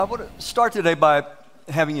I want to start today by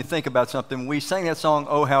having you think about something. We sang that song,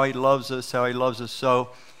 "Oh, How He Loves Us, How He Loves Us So."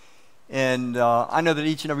 And I know that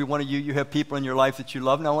each and every one of you have people in your life that you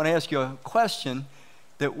love. And I want to ask you a question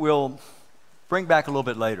that we'll bring back a little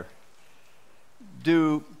bit later.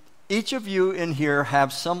 Do each of you in here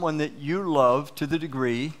have someone that you love to the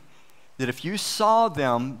degree that if you saw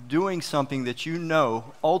them doing something that you know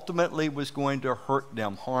ultimately was going to hurt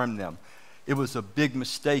them, harm them, it was a big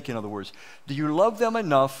mistake, in other words, do you love them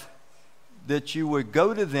enough that you would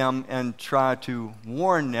go to them and try to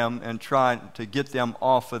warn them and try to get them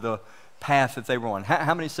off of the path that they were on?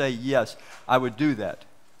 How many say, yes, I would do that?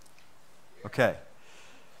 Okay.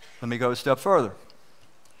 Let me go a step further.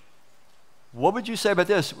 What would you say about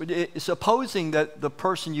this? Supposing that the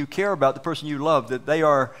person you care about, the person you love, that they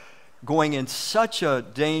are going in such a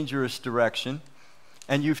dangerous direction,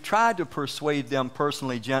 and you've tried to persuade them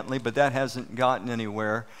personally, gently, but that hasn't gotten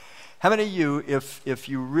anywhere. How many of you, if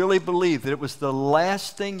you really believe that it was the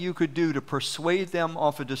last thing you could do to persuade them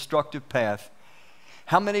off a destructive path,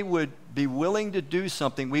 how many would be willing to do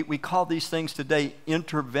something? We call these things today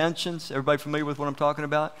interventions. Everybody familiar with what I'm talking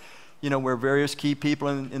about? You know, where various key people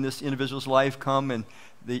in this individual's life come and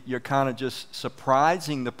you're kind of just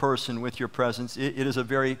surprising the person with your presence. It is a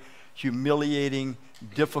very humiliating,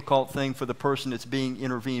 difficult thing for the person that's being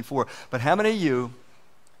intervened for. But how many of you,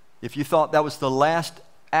 if you thought that was the last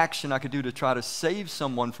action I could do to try to save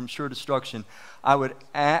someone from sure destruction, I would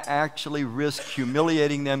actually risk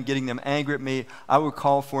humiliating them, getting them angry at me. I would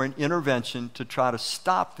call for an intervention to try to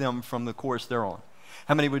stop them from the course they're on.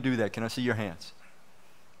 How many would do that? Can I see your hands?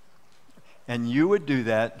 And you would do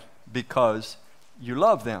that because you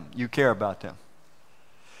love them, you care about them.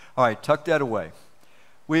 All right, tuck that away.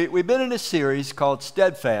 We've been in a series called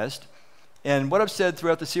Steadfast, and what I've said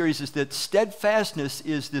throughout the series is that steadfastness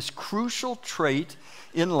is this crucial trait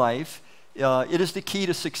in life. It is the key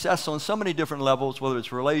to success on so many different levels, whether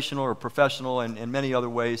it's relational or professional and many other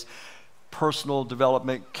ways, personal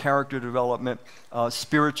development, character development,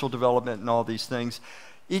 spiritual development, and all these things.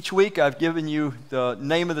 Each week I've given you the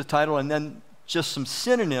name of the title and then just some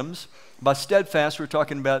synonyms. By steadfast, we're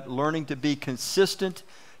talking about learning to be consistent,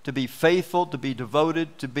 to be faithful, to be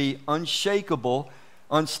devoted, to be unshakable,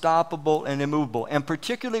 unstoppable, and immovable, and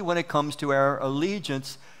particularly when it comes to our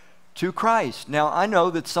allegiance to Christ. Now, I know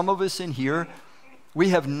that some of us in here, we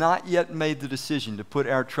have not yet made the decision to put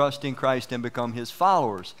our trust in Christ and become His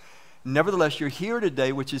followers. Nevertheless, you're here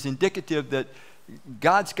today, which is indicative that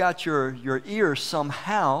God's got your ear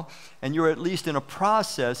somehow, and you're at least in a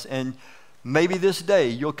process, and maybe this day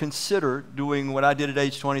you'll consider doing what I did at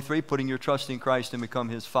age 23, putting your trust in Christ and become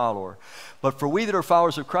His follower. But for we that are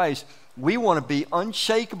followers of Christ, we want to be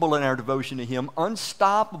unshakable in our devotion to Him,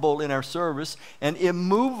 unstoppable in our service, and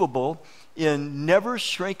immovable in never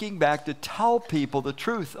shrinking back to tell people the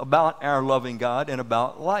truth about our loving God and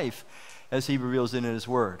about life as He reveals it in His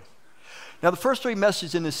Word. Now, the first three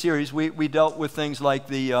messages in this series, we dealt with things like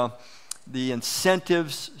the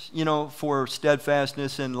incentives, for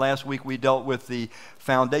steadfastness, and last week we dealt with the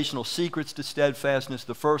foundational secrets to steadfastness.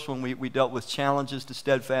 The first one, we dealt with challenges to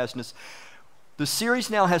steadfastness. The series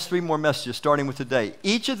now has three more messages, starting with today.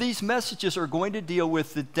 Each of these messages are going to deal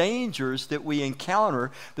with the dangers that we encounter,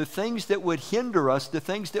 the things that would hinder us, the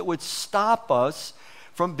things that would stop us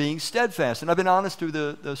from being steadfast. And I've been honest through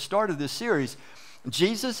the start of this series.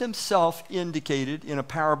 Jesus Himself indicated in a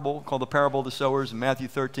parable called the parable of the sowers in Matthew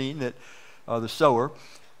 13, that the sower,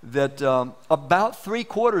 that about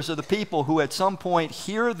 3/4 of the people who at some point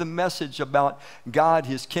hear the message about God,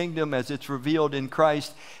 His kingdom as it's revealed in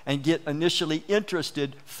Christ, and get initially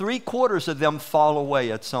interested, 3/4 of them fall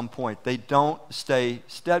away at some point. They don't stay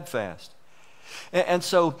steadfast. And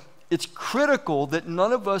so it's critical that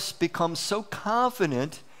none of us become so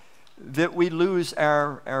confident that we lose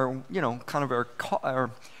our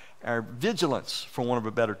vigilance, for want of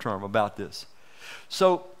a better term, about this.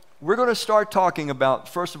 So we're going to start talking about,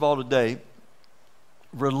 first of all today,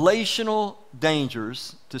 relational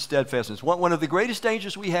dangers to steadfastness. One of the greatest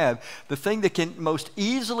dangers we have, the thing that can most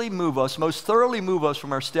easily move us, most thoroughly move us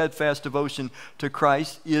from our steadfast devotion to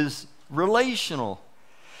Christ, is relational.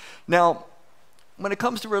 Now, when it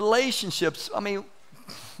comes to relationships, I mean,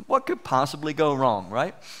 what could possibly go wrong,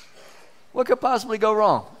 right? What could possibly go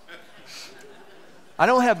wrong? I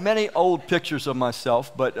don't have many old pictures of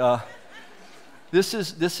myself, but this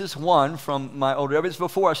is one from my older. It was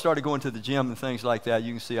before I started going to the gym and things like that.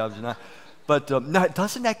 You can see I was not. But no,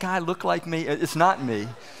 doesn't that guy look like me? It's not me.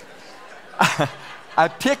 I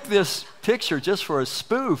picked this picture just for a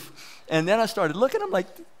spoof, and then I started looking. I'm like,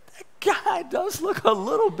 that guy does look a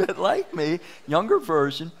little bit like me, younger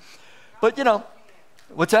version. But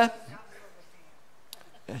what's that?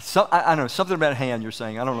 I don't know, something about hand you're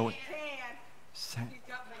saying. I don't know what.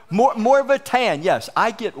 More of a tan, yes.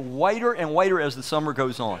 I get whiter and whiter as the summer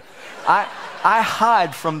goes on. I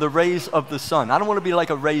hide from the rays of the sun. I don't want to be like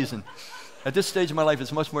a raisin. At this stage of my life,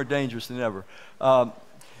 it's much more dangerous than ever.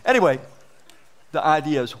 Anyway, the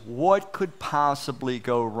idea is, what could possibly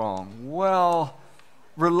go wrong? Well,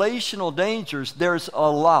 relational dangers, there's a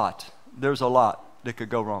lot. There's a lot that could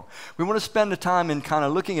go wrong. We want to spend the time in kind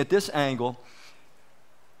of looking at this angle.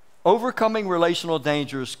 Overcoming relational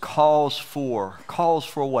dangers calls for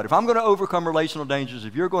what? If I'm going to overcome relational dangers,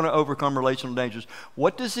 if you're going to overcome relational dangers,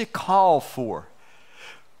 what does it call for?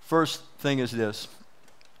 First thing is this: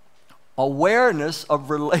 awareness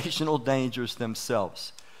of relational dangers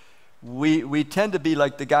themselves. We tend to be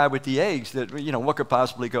like the guy with the eggs that, what could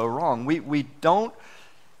possibly go wrong? We don't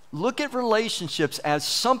look at relationships as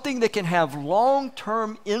something that can have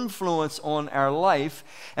long-term influence on our life,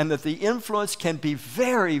 and that the influence can be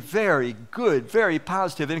very, very good, very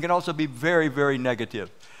positive, and it can also be very, very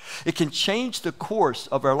negative. It can change the course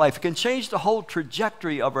of our life. It can change the whole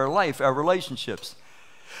trajectory of our life, our relationships.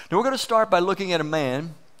 Now we're going to start by looking at a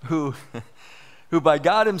man who by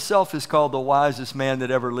God himself is called the wisest man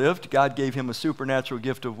that ever lived. God gave him a supernatural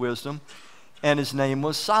gift of wisdom, and his name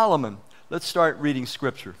was Solomon. Let's start reading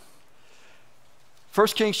scripture. 1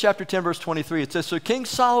 Kings chapter 10, verse 23, it says, "So King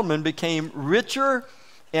Solomon became richer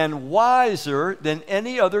and wiser than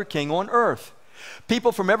any other king on earth.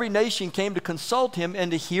 People from every nation came to consult him and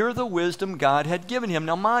to hear the wisdom God had given him."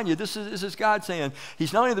 Now mind you, this is God saying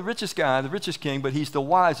he's not only the richest guy, the richest king, but he's the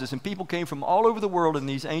wisest. And people came from all over the world in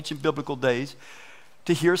these ancient biblical days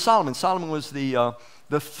to hear Solomon. Solomon was the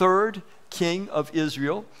third king of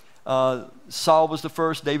Israel. Saul was the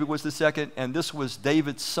first, David was the second, and this was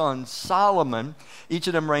David's son, Solomon. Each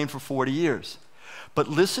of them reigned for 40 years. But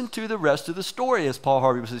listen to the rest of the story, as Paul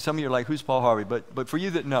Harvey would say. Some of you are like, who's Paul Harvey? But for you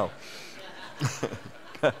that know.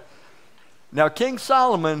 Now, King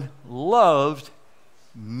Solomon loved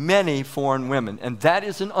many foreign women, and that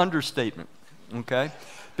is an understatement, okay?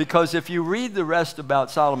 Because if you read the rest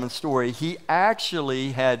about Solomon's story, he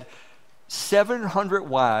actually had 700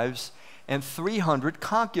 wives and 300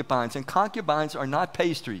 concubines. And concubines are not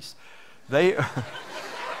pastries. It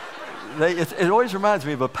always reminds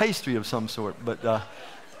me of a pastry of some sort. But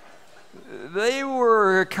they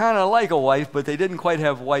were kind of like a wife, but they didn't quite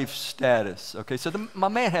have wife status. Okay, so my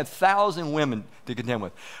man had 1,000 women to contend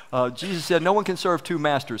with. Jesus said, no one can serve two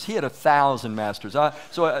masters. He had 1,000 masters.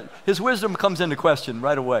 So his wisdom comes into question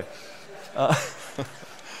right away.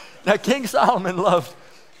 Now, King Solomon loved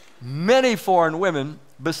many foreign women.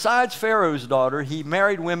 Besides Pharaoh's daughter, he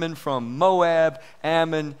married women from Moab,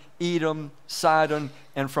 Ammon, Edom, Sidon,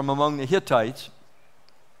 and from among the Hittites.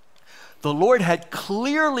 The Lord had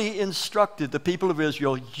clearly instructed the people of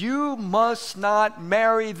Israel, you must not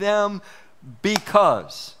marry them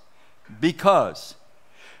because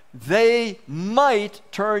they might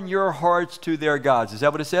turn your hearts to their gods. Is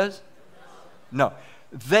that what it says? No.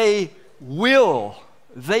 They will.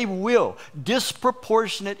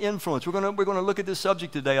 Disproportionate influence. We're going to look at this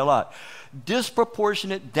subject today a lot.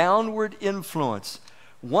 Disproportionate downward influence.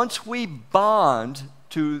 Once we bond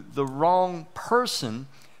to the wrong person,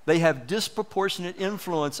 they have disproportionate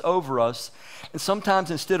influence over us. And sometimes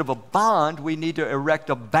instead of a bond, we need to erect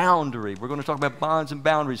a boundary. We're going to talk about bonds and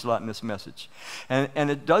boundaries a lot in this message. And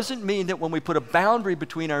it doesn't mean that when we put a boundary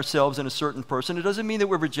between ourselves and a certain person, it doesn't mean that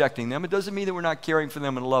we're rejecting them. It doesn't mean that we're not caring for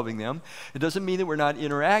them and loving them. It doesn't mean that we're not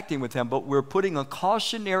interacting with them, but we're putting a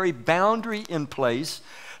cautionary boundary in place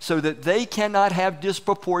so that they cannot have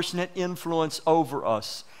disproportionate influence over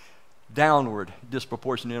us. Downward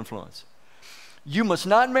disproportionate influence. You must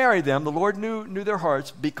not marry them, the Lord knew their hearts,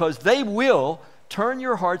 because they will turn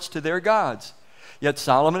your hearts to their gods. Yet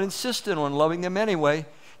Solomon insisted on loving them anyway.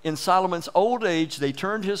 In Solomon's old age, they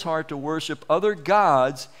turned his heart to worship other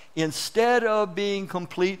gods instead of being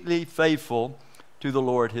completely faithful to the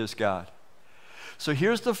Lord his God. So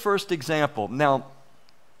here's the first example. Now,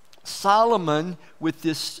 Solomon, with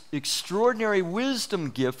this extraordinary wisdom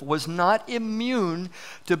gift, was not immune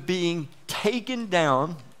to being taken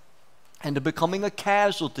down and to becoming a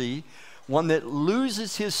casualty, one that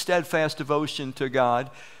loses his steadfast devotion to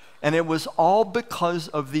God. And it was all because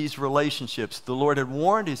of these relationships. The Lord had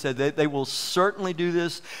warned. He said, they will certainly do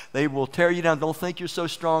this. They will tear you down. Don't think you're so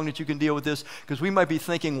strong that you can deal with this. Because we might be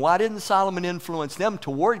thinking, why didn't Solomon influence them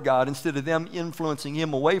toward God instead of them influencing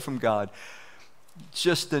him away from God?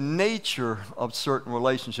 Just the nature of certain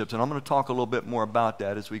relationships. And I'm going to talk a little bit more about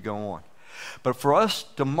that as we go on. But for us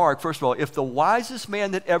to mark, first of all, if the wisest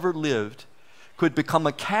man that ever lived could become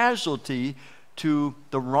a casualty to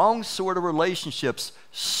the wrong sort of relationships,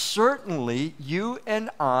 certainly you and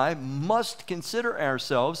I must consider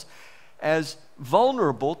ourselves as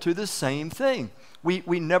vulnerable to the same thing.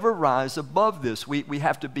 We never rise above this. We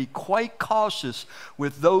have to be quite cautious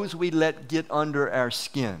with those we let get under our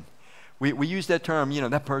skin. We use that term,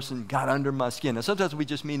 that person got under my skin. Now, sometimes we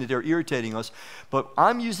just mean that they're irritating us, but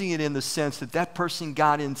I'm using it in the sense that that person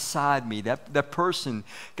got inside me. That person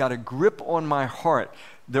got a grip on my heart.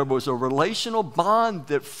 There was a relational bond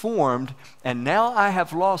that formed, and now I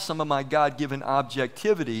have lost some of my God-given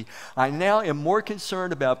objectivity. I now am more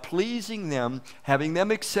concerned about pleasing them, having them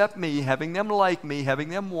accept me, having them like me, having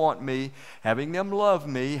them want me, having them love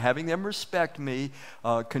me, having them respect me,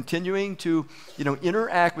 continuing to,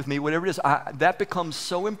 interact with me, whatever it is. That becomes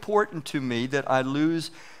so important to me that I lose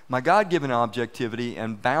my God-given objectivity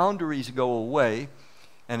and boundaries go away,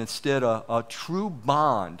 and instead a true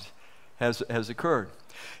bond has occurred.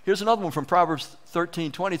 Here's another one from Proverbs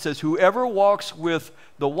 13:20. It says, whoever walks with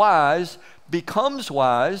the wise becomes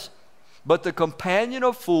wise, but the companion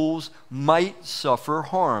of fools might suffer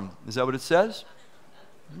harm. Is that what it says?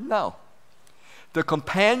 No. The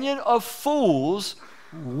companion of fools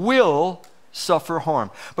will suffer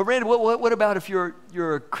harm. But Randy, what about if you're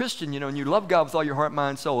a Christian, and you love God with all your heart,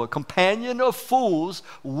 mind, soul? A companion of fools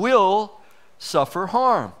will suffer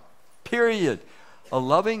harm. Period. A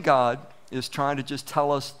loving God is trying to just tell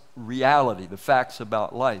us reality, the facts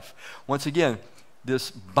about life. Once again, this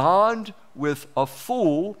bond with a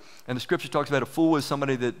fool, and the scripture talks about a fool as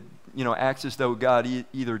somebody that, acts as though God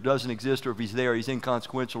either doesn't exist, or if he's there, he's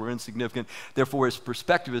inconsequential or insignificant. Therefore, his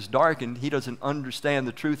perspective is darkened. He doesn't understand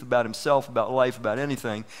the truth about himself, about life, about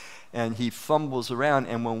anything, and he fumbles around.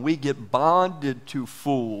 And when we get bonded to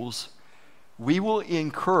fools, we will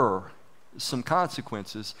incur some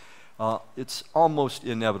consequences. It's almost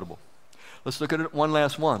inevitable. Let's look at it one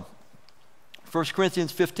last one. 1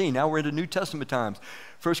 Corinthians 15. Now we're into New Testament times.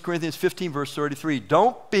 1 Corinthians 15, verse 33.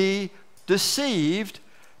 Don't be deceived.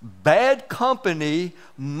 Bad company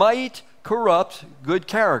might corrupt good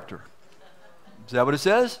character. Is that what it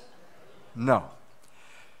says? No.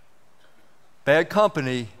 Bad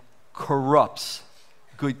company corrupts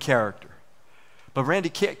good character. But Randy,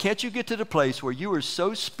 can't you get to the place where you are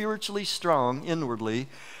so spiritually strong inwardly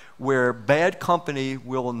where bad company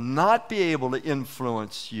will not be able to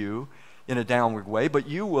influence you in a downward way, but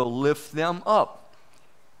you will lift them up?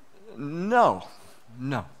 No.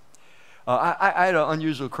 I had an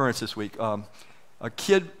unusual occurrence this week. A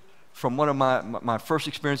kid from one of my first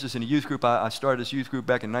experiences in a youth group. I started this youth group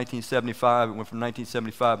back in 1975. It went from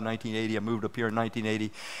 1975 to 1980. I moved up here in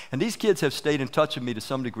 1980. And these kids have stayed in touch with me to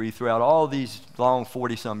some degree throughout all these long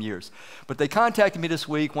 40-some years. But they contacted me this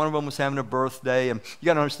week. One of them was having a birthday. And you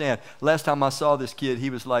got to understand, last time I saw this kid, he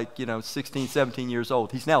was like, 16, 17 years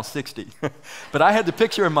old. He's now 60. But I had the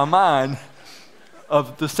picture in my mind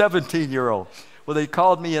of the 17-year-old. Well, they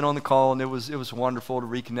called me in on the call, and it was wonderful to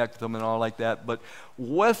reconnect with them and all like that. But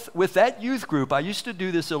with that youth group, I used to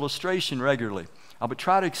do this illustration regularly. I would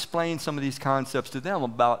try to explain some of these concepts to them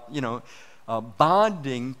about,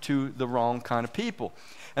 bonding to the wrong kind of people.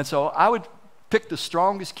 And so I would pick the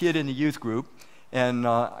strongest kid in the youth group, and,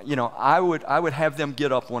 I would have them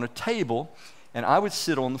get up on a table, and I would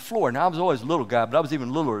sit on the floor. Now, I was always a little guy, but I was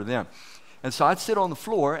even littler than them. And so I'd sit on the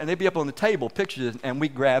floor, and they'd be up on the table, pictures, and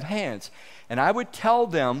we'd grab hands. And I would tell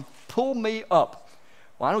them, pull me up.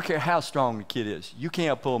 Well, I don't care how strong the kid is. You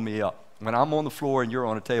can't pull me up. When I'm on the floor and you're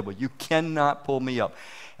on a table, you cannot pull me up.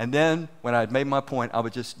 And then when I'd made my point, I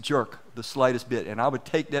would just jerk the slightest bit, and I would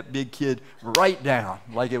take that big kid right down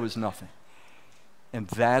like it was nothing. And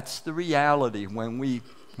that's the reality. When we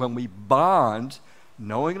bond,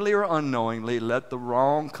 knowingly or unknowingly, let the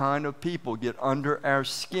wrong kind of people get under our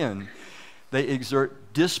skin, they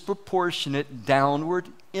exert disproportionate downward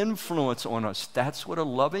influence on us. That's what a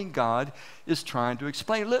loving God is trying to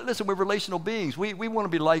explain. Listen, we're relational beings. We want to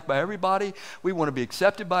be liked by everybody. We want to be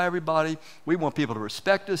accepted by everybody. We want people to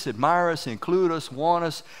respect us, admire us, include us, want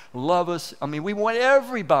us, love us. I mean, we want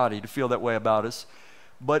everybody to feel that way about us.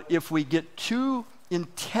 But if we get too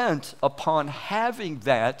intent upon having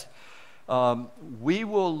that, we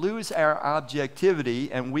will lose our objectivity,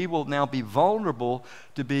 and we will now be vulnerable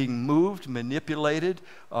to being moved, manipulated.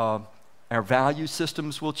 Our value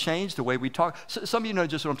systems will change, the way we talk. So, some of you know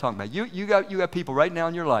just what I'm talking about. You got people right now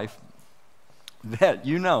in your life that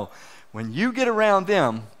when you get around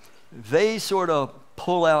them, they sort of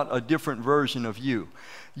pull out a different version of you.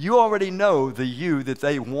 You already know the you that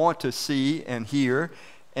they want to see and hear,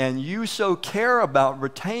 and you so care about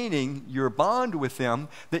retaining your bond with them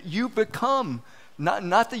that you become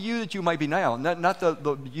Not the you that you might be now, not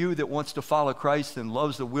the you that wants to follow Christ and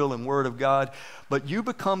loves the will and word of God, but you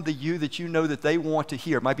become the you that you know that they want to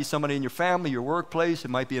hear. It might be somebody in your family, your workplace, it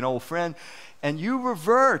might be an old friend, and you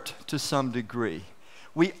revert to some degree.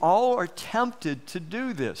 We all are tempted to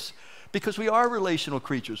do this because we are relational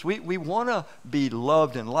creatures. We want to be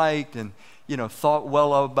loved and liked and, thought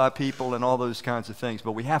well of by people and all those kinds of things,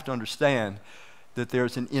 but we have to understand that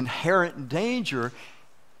there's an inherent danger,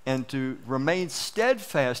 and to remain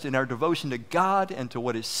steadfast in our devotion to God and to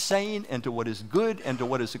what is sane and to what is good and to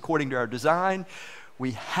what is according to our design,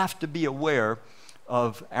 we have to be aware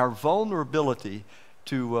of our vulnerability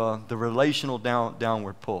to the relational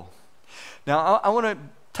downward pull. Now, I want to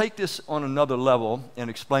take this on another level and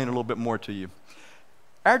explain a little bit more to you.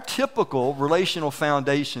 Our typical relational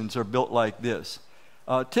foundations are built like this.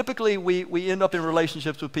 Typically, we end up in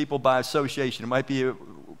relationships with people by association. It might be a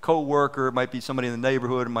co-worker, it might be somebody in the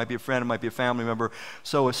neighborhood, it might be a friend, it might be a family member.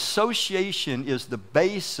 So association is the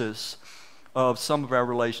basis of some of our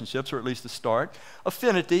relationships, or at least the start.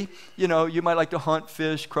 Affinity, you might like to hunt,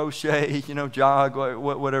 fish, crochet, jog,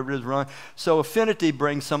 whatever it is, run. So affinity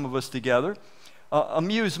brings some of us together.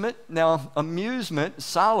 Amusement. Now, amusement,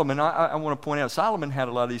 Solomon, I want to point out, Solomon had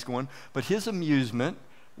a lot of these going, but his amusement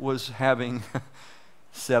was having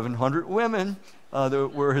 700 women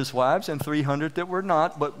that were his wives and 300 that were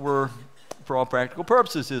not, but were, for all practical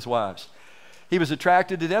purposes, his wives. He was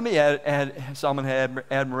attracted to them. Solomon had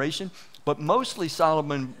admiration, but mostly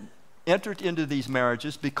Solomon entered into these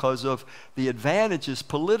marriages because of the advantages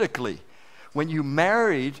politically. When you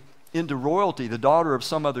married into royalty, the daughter of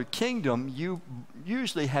some other kingdom, you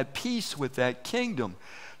usually had peace with that kingdom.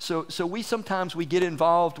 So sometimes we get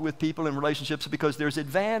involved with people in relationships because there's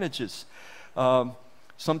advantages.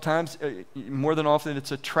 Sometimes, more than often,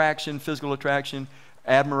 it's attraction, physical attraction,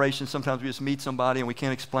 admiration. Sometimes we just meet somebody and we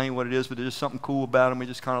can't explain what it is, but there's something cool about them. We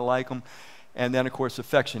just kind of like them. And then, of course,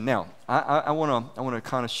 affection. Now, I want to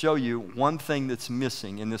kind of show you one thing that's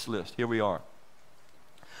missing in this list. Here we are.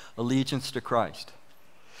 Allegiance to Christ.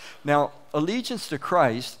 Now, allegiance to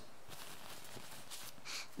Christ,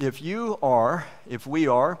 if we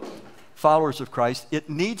are followers of Christ,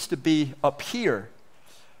 it needs to be up here.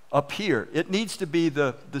 Up here. It needs to be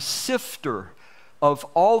the sifter of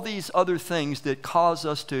all these other things that cause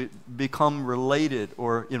us to become related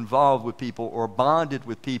or involved with people or bonded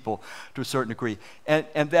with people to a certain degree. And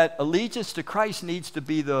that allegiance to Christ needs to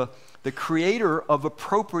be the creator of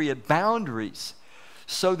appropriate boundaries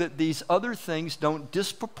so that these other things don't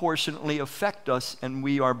disproportionately affect us and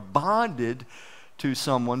we are bonded to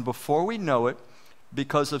someone before we know it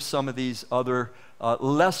because of some of these other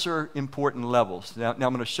lesser important levels. Now I'm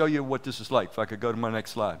going to show you what this is like. If I could go to my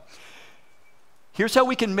next slide. Here's how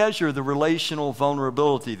we can measure the relational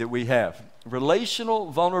vulnerability that we have.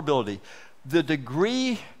 Relational vulnerability. The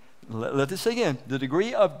degree, let this say again, the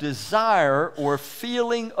degree of desire or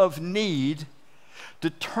feeling of need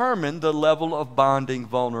determine the level of bonding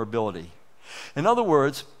vulnerability. In other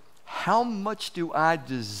words, how much do I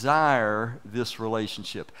desire this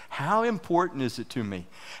relationship? How important is it to me?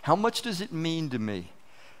 How much does it mean to me?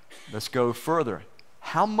 Let's go further.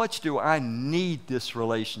 How much do I need this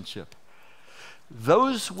relationship?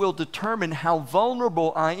 Those will determine how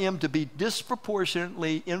vulnerable I am to be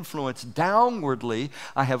disproportionately influenced downwardly.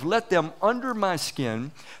 I have let them under my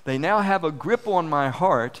skin. They now have a grip on my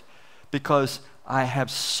heart because I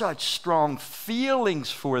have such strong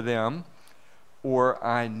feelings for them, or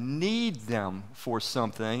I need them for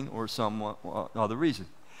something or some other reason.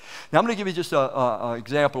 Now, I'm going to give you just an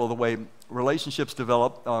example of the way relationships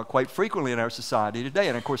develop quite frequently in our society today.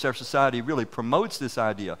 And, of course, our society really promotes this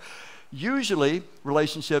idea. Usually,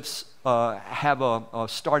 relationships have a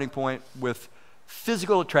starting point with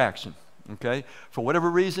physical attraction, okay? For whatever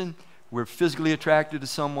reason, we're physically attracted to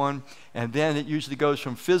someone, and then it usually goes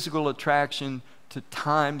from physical attraction to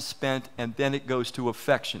time spent, and then it goes to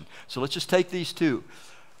affection. So let's just take these two.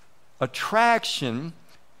 Attraction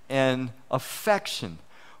and affection.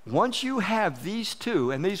 Once you have these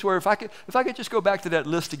two, and these were, if I could just go back to that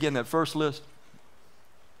list again, that first list.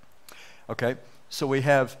 Okay, so we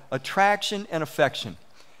have attraction and affection.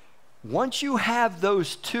 Once you have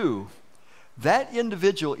those two, that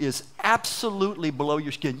individual is absolutely below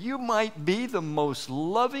your skin. You might be the most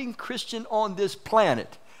loving Christian on this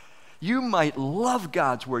planet. You might love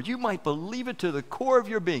God's word. You might believe it to the core of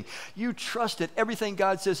your being. You trust that everything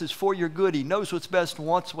God says is for your good. He knows what's best,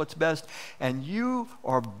 wants what's best, and you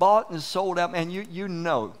are bought and sold out, and you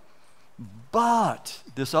know. But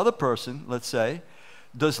this other person, let's say,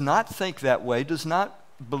 does not think that way, does not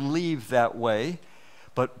believe that way,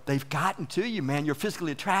 but they've gotten to you, man. You're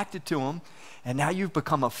physically attracted to them, and now you've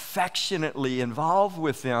become affectionately involved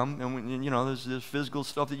with them. And, there's physical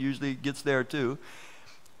stuff that usually gets there too.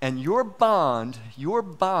 And your bond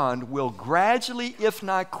will gradually, if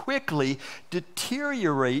not quickly,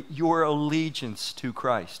 deteriorate your allegiance to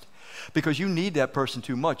Christ. Because you need that person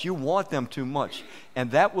too much. You want them too much. And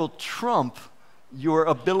that will trump your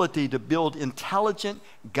ability to build intelligent,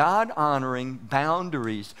 God-honoring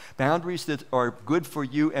boundaries that are good for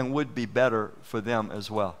you and would be better for them as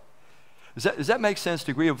well. Does that make sense?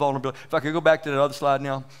 Degree of vulnerability. If I could go back to that other slide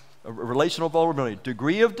now. Relational vulnerability.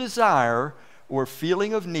 Degree of desire or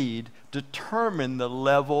feeling of need determine the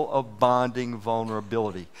level of bonding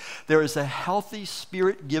vulnerability. There is a healthy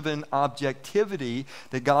Spirit-given objectivity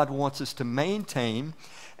that God wants us to maintain,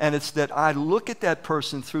 and it's that I look at that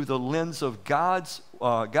person through the lens of God's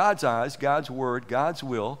eyes, God's Word, God's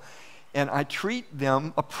will, and I treat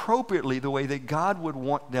them appropriately the way that God would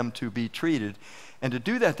want them to be treated. And to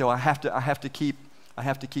do that, though, I have to keep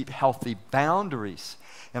healthy boundaries.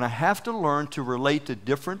 And I have to learn to relate to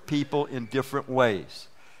different people in different ways.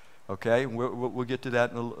 Okay? We'll get to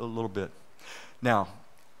that in a little bit. Now,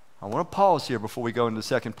 I want to pause here before we go into the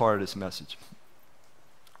second part of this message.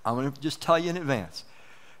 I'm going to just tell you in advance.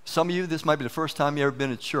 Some of you, this might be the first time you've ever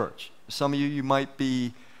been to church. Some of you might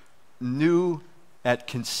be new at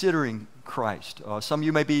considering Christ. Some of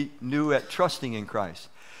you may be new at trusting in Christ.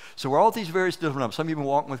 So we're all these various different numbers. Some of you have been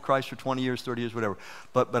walking with Christ for 20 years, 30 years, whatever.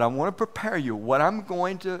 But I want to prepare you. What I'm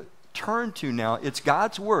going to turn to now, it's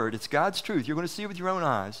God's Word. It's God's truth. You're going to see it with your own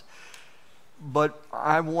eyes. But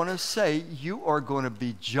I want to say you are going to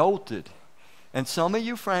be jolted. And some of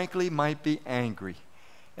you, frankly, might be angry.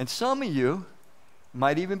 And some of you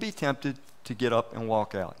might even be tempted to get up and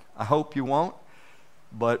walk out. I hope you won't.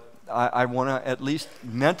 But I want to at least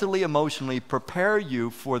mentally, emotionally prepare you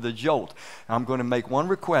for the jolt. I'm going to make one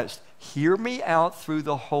request. Hear me out through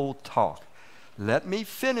the whole talk. Let me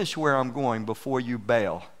finish where I'm going before you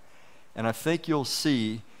bail. And I think you'll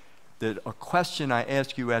see that a question I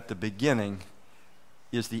ask you at the beginning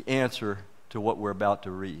is the answer to what we're about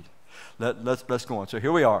to read. Let's go on. So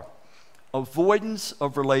here we are. Avoidance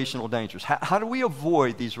of relational dangers. How do we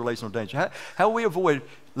avoid these relational dangers? How do we avoid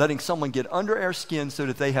letting someone get under our skin so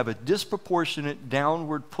that they have a disproportionate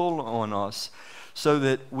downward pull on us, so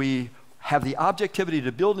that we have the objectivity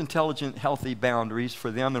to build intelligent, healthy boundaries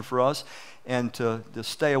for them and for us, and to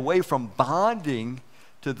stay away from bonding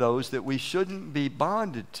to those that we shouldn't be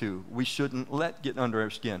bonded to. We shouldn't let get under our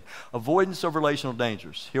skin. Avoidance of relational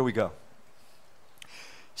dangers. Here we go.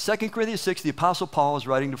 2 Corinthians 6, the Apostle Paul is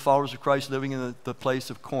writing to followers of Christ living in the place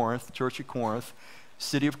of Corinth, the church of Corinth,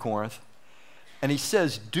 city of Corinth. And he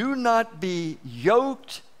says, do not be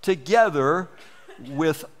yoked together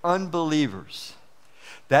with unbelievers.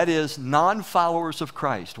 That is, non-followers of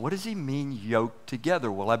Christ. What does he mean, yoked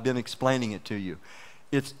together? Well, I've been explaining it to you.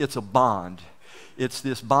 It's a bond. It's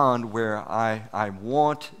this bond where I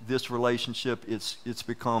want this relationship. It's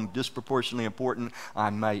become disproportionately important. I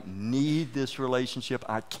might need this relationship.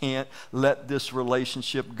 I can't let this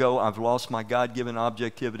relationship go. I've lost my God-given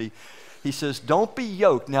objectivity. He says, don't be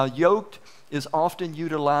yoked. Now, yoked is often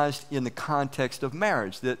utilized in the context of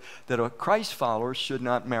marriage, that a Christ follower should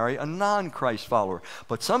not marry a non-Christ follower.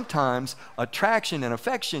 But sometimes attraction and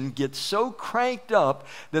affection get so cranked up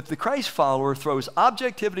that the Christ follower throws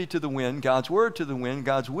objectivity to the wind, God's word to the wind,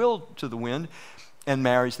 God's will to the wind, and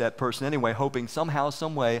marries that person anyway, hoping somehow,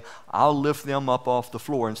 some way, I'll lift them up off the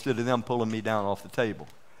floor instead of them pulling me down off the table.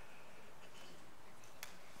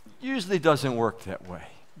 Usually doesn't work that way.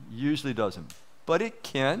 Usually doesn't. But it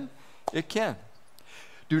can. It can.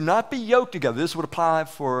 Do not be yoked together. This would apply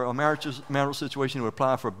for a marital situation. It would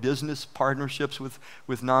apply for business partnerships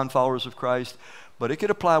with non-followers of Christ. But it could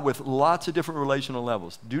apply with lots of different relational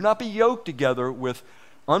levels. Do not be yoked together with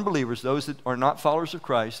unbelievers, those that are not followers of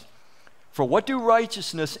Christ. For what do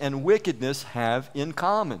righteousness and wickedness have in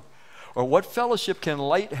common? Or what fellowship can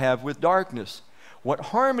light have with darkness? What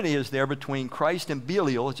harmony is there between Christ and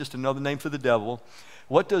Belial, just another name for the devil?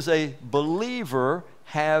 What does a believer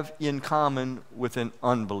have in common with an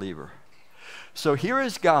unbeliever? So here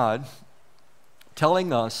is God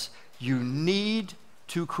telling us you need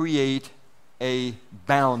to create a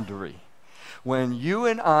boundary. When you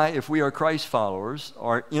and I, if we are Christ followers,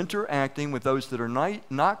 are interacting with those that are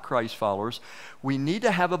not Christ followers, we need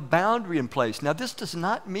to have a boundary in place. Now, this does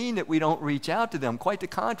not mean that we don't reach out to them. Quite the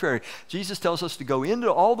contrary. Jesus tells us to go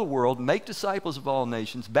into all the world, make disciples of all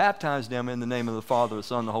nations, baptize them in the name of the Father, the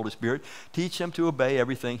Son, and the Holy Spirit, teach them to obey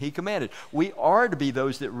everything He commanded. We are to be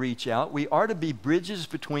those that reach out. We are to be bridges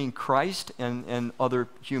between Christ and other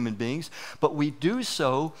human beings, but we do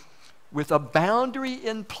so with a boundary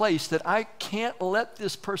in place that I can't let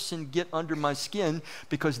this person get under my skin,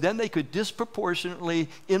 because then they could disproportionately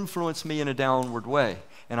influence me in a downward way,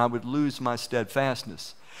 and I would lose my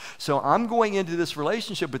steadfastness. So I'm going into this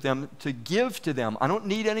relationship with them to give to them. I don't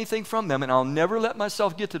need anything from them, and I'll never let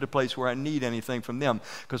myself get to the place where I need anything from them,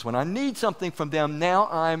 because when I need something from them, now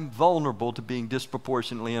I'm vulnerable to being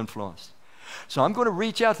disproportionately influenced. So I'm going to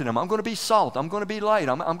reach out to them. I'm going to be salt. I'm going to be light.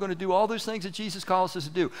 I'm going to do all those things that Jesus calls us to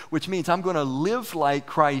do, which means I'm going to live like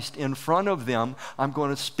Christ in front of them. I'm going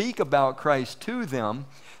to speak about Christ to them.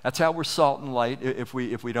 That's how we're salt and light. If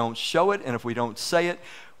we don't show it and if we don't say it,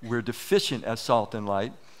 we're deficient as salt and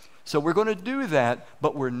light. So we're going to do that,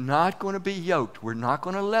 but we're not going to be yoked. We're not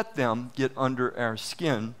going to let them get under our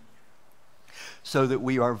skin so that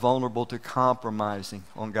we are vulnerable to compromising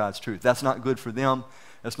on God's truth. That's not good for them.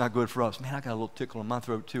 That's not good for us. Man, I got a little tickle in my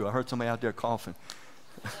throat too. I heard somebody out there coughing.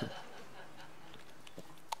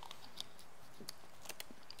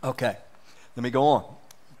 Okay, let me go on.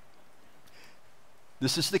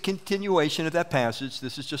 This is the continuation of that passage.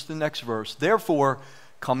 This is just the next verse. Therefore,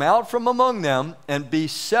 come out from among them and be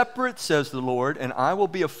separate, says the Lord, and I will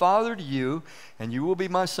be a father to you, and you will be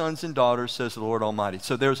my sons and daughters, says the Lord Almighty.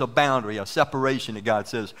 So there's a boundary, a separation that God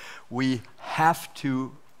says we have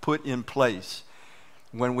to put in place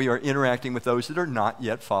when we are interacting with those that are not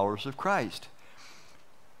yet followers of Christ.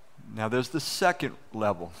 Now there's the second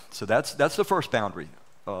level. So that's the first boundary,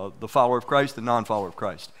 the follower of Christ, the non-follower of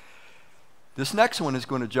Christ. This next one is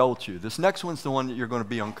going to jolt you. This next one's the one that you're going to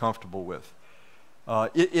be uncomfortable with.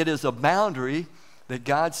 It is a boundary that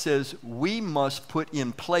God says we must put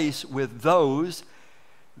in place with those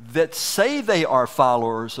that say they are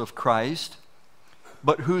followers of Christ,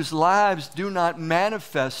 but whose lives do not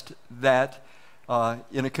manifest that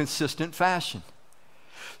in a consistent fashion.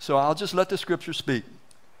 So I'll just let the scripture speak.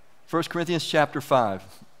 1 Corinthians chapter 5,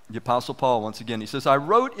 the Apostle Paul once again, he says, I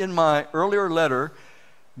wrote in my earlier letter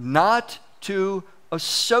not to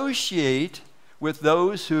associate with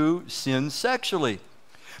those who sin sexually.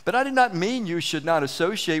 But I did not mean you should not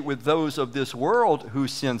associate with those of this world who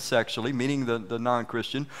sin sexually, meaning the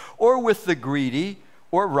non-Christian, or with the greedy,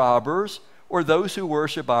 or robbers, or those who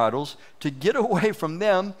worship idols. To get away from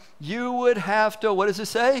them, you would have to, what does it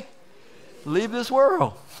say? Leave this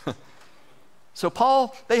world.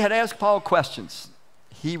 So they had asked Paul questions.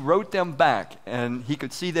 He wrote them back, and he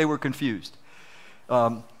could see they were confused.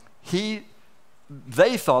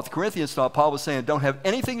 They thought, the Corinthians thought, Paul was saying, don't have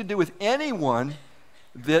anything to do with anyone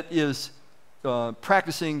that is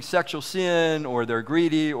practicing sexual sin, or they're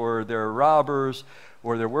greedy, or they're robbers,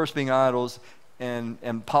 or they're worshiping idols.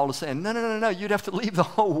 And Paul is saying, no, you'd have to leave the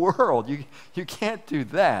whole world. You can't do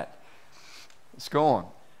that. Let's go on.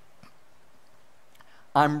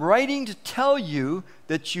 I'm writing to tell you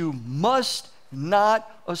that you must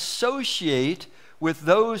not associate with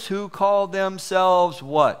those who call themselves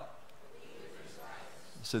what?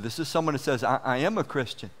 So this is someone that says, I am a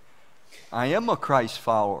Christian. I am a Christ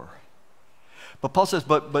follower. But Paul says,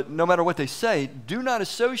 but no matter what they say, do not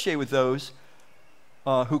associate with those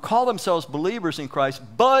who call themselves believers in Christ,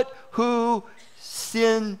 but who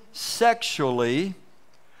sin sexually,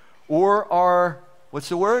 or are, what's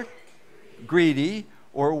the word? Greedy,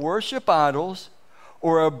 or worship idols,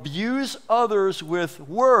 or abuse others with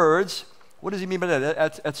words. What does he mean by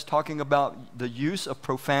that? That's talking about the use of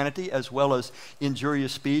profanity as well as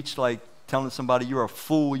injurious speech, like telling somebody you're a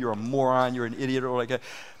fool, you're a moron, you're an idiot, or like that.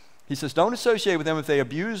 He says, don't associate with them if they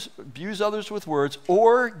abuse others with words,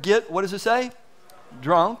 or get, what does it say?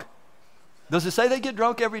 Drunk. Does it say they get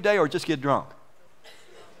drunk every day or just get drunk?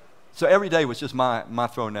 So every day was just my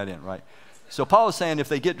throwing that in, right? So Paul is saying if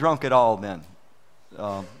they get drunk at all, then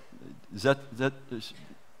am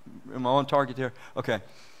I on target there? Okay.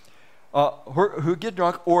 Who get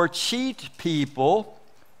drunk or cheat people,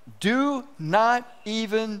 do not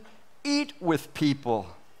even eat with people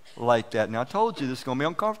like that. Now I told you this is going to be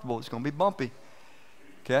uncomfortable. It's going to be bumpy.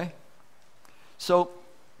 Okay? So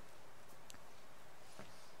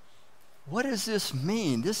what does this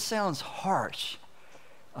mean? This sounds harsh.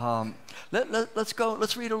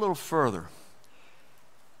 Let's read a little further.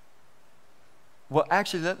 Well,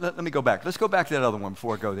 actually, let me go back. Let's go back to that other one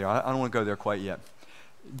before I go there. I don't want to go there quite yet.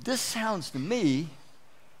 This sounds to me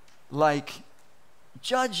like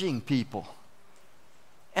judging people.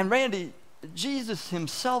 And Randy, Jesus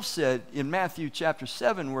himself said in Matthew chapter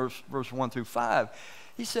 7, verse 1 through 5,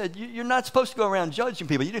 he said, you're not supposed to go around judging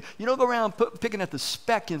people. You don't go around picking at the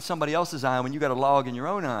speck in somebody else's eye when you got a log in your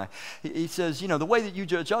own eye. He says, the way that you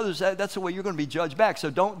judge others, that's the way you're going to be judged back.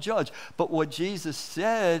 So don't judge. But what Jesus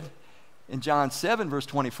said in John 7, verse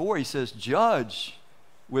 24, he says, judge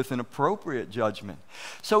with an appropriate judgment.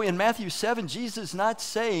 So in Matthew 7, Jesus is not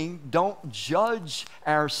saying don't judge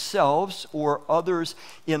ourselves or others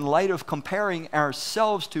in light of comparing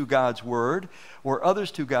ourselves to God's word or others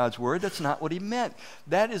to God's word. That's not what he meant.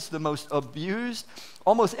 That is the most abused.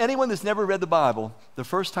 Almost anyone that's never read the Bible, the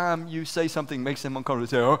first time you say something makes them uncomfortable.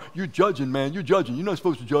 They say, oh, you're judging, man. You're judging. You're not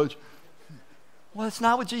supposed to judge. Well, that's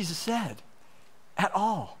not what Jesus said at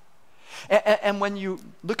all. And when you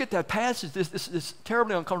look at that passage, this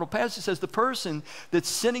terribly uncomfortable passage, it says the person that's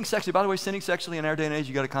sinning sexually, by the way, sinning sexually in our day and age,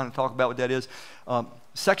 you got to kind of talk about what that is.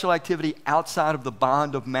 Sexual activity outside of the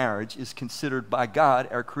bond of marriage is considered by God,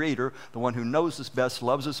 our Creator, the one who knows us best,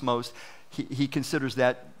 loves us most. He considers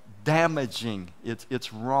that damaging.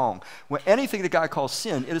 It's wrong. When anything that God calls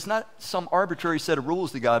sin, it is not some arbitrary set of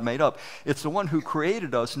rules that God made up. It's the one who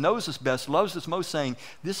created us, knows us best, loves us most, saying,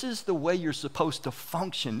 this is the way you're supposed to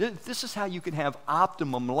function. This is how you can have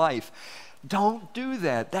optimum life. Don't do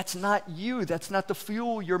that. That's not you. That's not the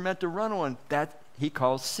fuel you're meant to run on. That he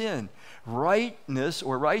calls sin. Rightness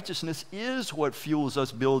or righteousness is what fuels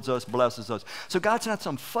us, builds us, blesses us. So God's not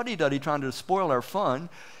some fuddy-duddy trying to spoil our fun.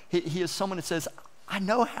 He is someone that says, I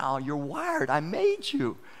know how you're wired. I made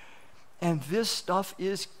you. And this stuff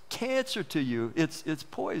is cancer to you. It's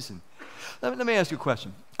poison. Let me ask you a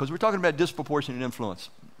question, because we're talking about disproportionate influence.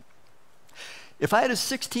 If I had a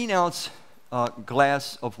 16-ounce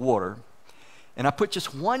glass of water, and I put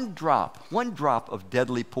just one drop of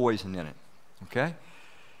deadly poison in it, okay?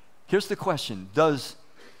 Here's the question. Does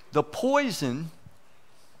the poison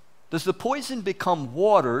become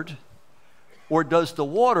watered, or does the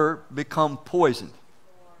water become poisoned?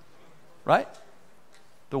 Right?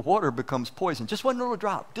 The water becomes poison. Just one little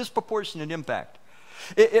drop, disproportionate impact.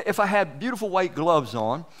 If I had beautiful white gloves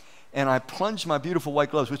on, and I plunged my beautiful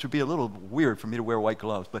white gloves, which would be a little weird for me to wear white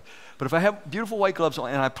gloves, but if I have beautiful white gloves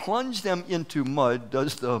on and I plunge them into mud,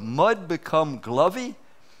 does the mud become glovey?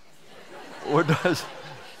 Or do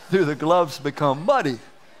the gloves become muddy?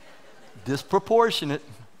 Disproportionate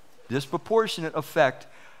effect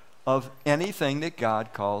of anything that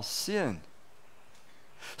God calls sin.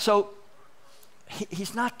 So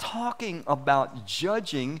he's not talking about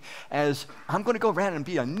judging as I'm going to go around and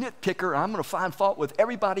be a nitpicker. I'm going to find fault with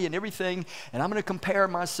everybody and everything, and I'm going to compare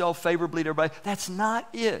myself favorably to everybody. That's not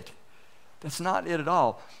it. That's not it at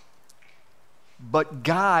all. But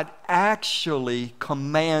God actually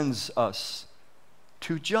commands us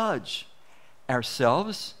to judge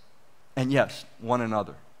ourselves and, yes, one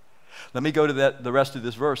another. Let me go to the rest of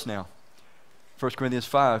this verse now. 1 Corinthians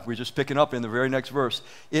 5, we're just picking up in the very next verse.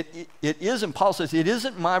 It isn't, Paul says, it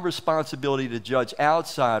isn't my responsibility to judge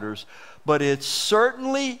outsiders, but it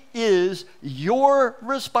certainly is your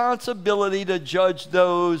responsibility to judge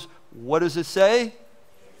those, what does it say?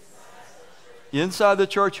 Inside the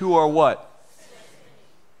church who are what?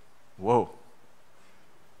 Whoa.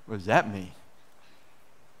 What does that mean?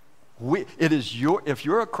 If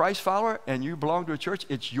you're a Christ follower and you belong to a church,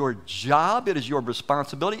 it's your job, it is your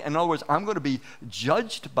responsibility. In other words, I'm going to be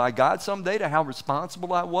judged by God someday to how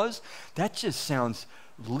responsible I was. That just sounds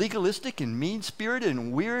legalistic and mean-spirited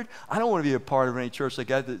and weird. I don't want to be a part of any church like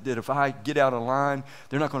that if I get out of line,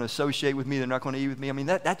 they're not going to associate with me, they're not going to eat with me. I mean,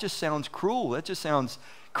 that just sounds cruel. That just sounds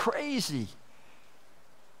crazy.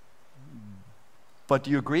 But do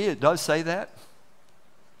you agree it does say that?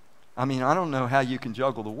 I mean, I don't know how you can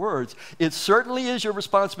juggle the words. It certainly is your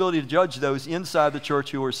responsibility to judge those inside the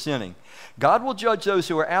church who are sinning. God will judge those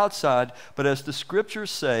who are outside, but as the scriptures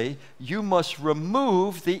say, you must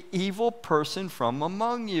remove the evil person from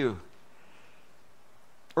among you.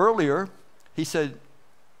 Earlier, he said,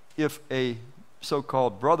 if a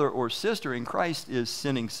so-called brother or sister in Christ is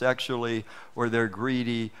sinning sexually, or they're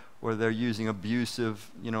greedy, or they're using abusive,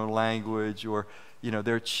 language, or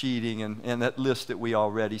they're cheating, and that list that we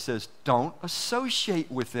all read, he says, don't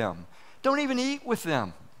associate with them. Don't even eat with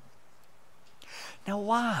them. Now,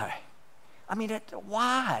 why? I mean,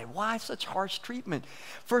 why? Why such harsh treatment?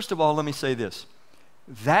 First of all, let me say this.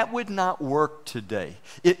 That would not work today.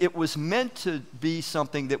 It was meant to be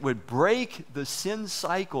something that would break the sin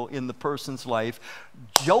cycle in the person's life,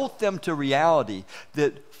 jolt them to reality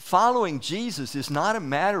that following Jesus is not a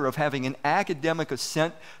matter of having an academic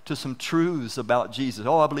assent to some truths about Jesus.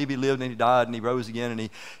 Oh, I believe he lived and he died and he rose again and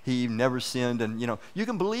he never sinned. And, you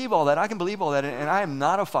can believe all that. I can believe all that. And I am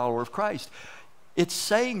not a follower of Christ. It's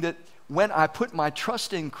saying that when I put my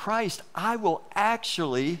trust in Christ, I will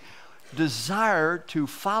actually desire to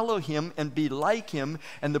follow him and be like him,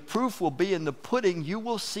 and the proof will be in the pudding. You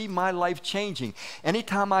will see my life changing.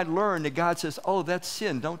 Anytime I learn that God says, oh, that's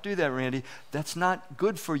sin, don't do that, Randy, that's not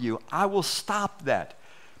good for you, I will stop that.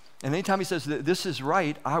 And anytime he says that this is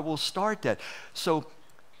right, I will start that. So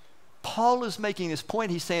Paul is making this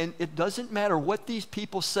point. He's saying it doesn't matter what these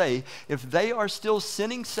people say. If they are still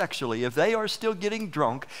sinning sexually, if they are still getting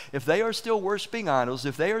drunk, if they are still worshiping idols,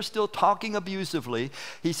 if they are still talking abusively,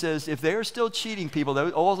 he says, if they are still cheating people,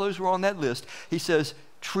 all those who are on that list, he says,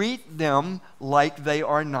 treat them like they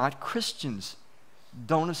are not Christians.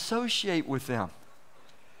 Don't associate with them.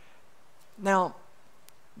 Now,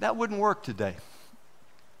 that wouldn't work today,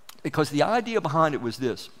 because the idea behind it was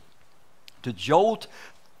this: to jolt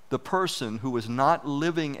the person who was not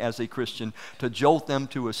living as a Christian, to jolt them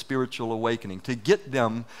to a spiritual awakening, to get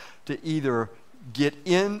them to either get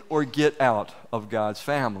in or get out of God's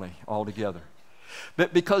family altogether.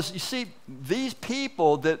 But because, you see, these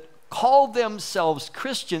people that call themselves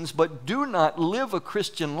Christians but do not live a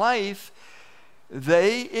Christian life,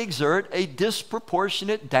 they exert a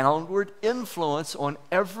disproportionate downward influence on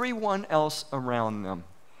everyone else around them.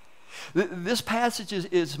 This passage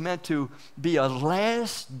is meant to be a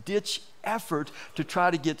last-ditch effort to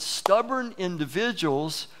try to get stubborn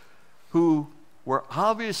individuals who were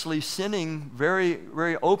obviously sinning very,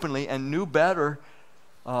 very openly and knew better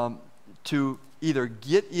to either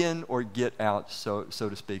get in or get out, so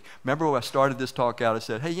to speak. Remember when I started this talk out, I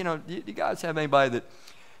said, hey, do you guys have anybody that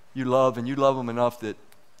you love, and you love them enough that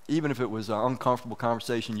even if it was an uncomfortable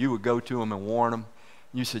conversation, you would go to them and warn them?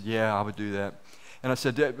 You said, yeah, I would do that. And I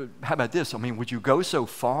said, how about this? I mean, would you go so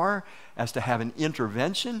far as to have an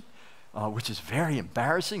intervention, which is very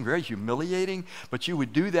embarrassing, very humiliating, but you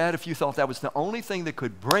would do that if you thought that was the only thing that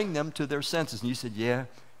could bring them to their senses? And you said, yeah,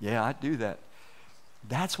 I'd do that.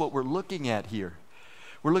 That's what we're looking at here.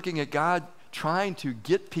 We're looking at God trying to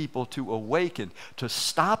get people to awaken, to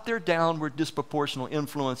stop their downward disproportional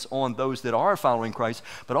influence on those that are following Christ,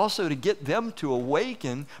 but also to get them to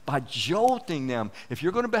awaken by jolting them. If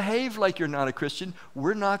you're going to behave like you're not a Christian,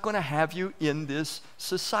 we're not going to have you in this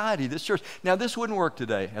society, this church. Now, this wouldn't work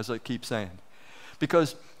today, as I keep saying,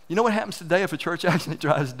 because you know what happens today if a church actually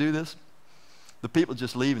tries to do this? The people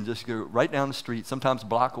just leave and just go right down the street, sometimes a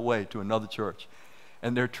block away, to another church,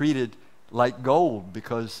 and they're treated like gold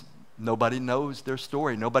because nobody knows their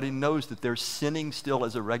story. Nobody knows that they're sinning still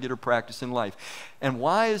as a regular practice in life. And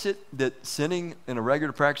why is it that sinning in a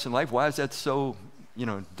regular practice in life, why is that so,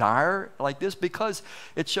 dire like this? Because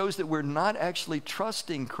it shows that we're not actually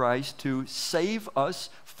trusting Christ to save us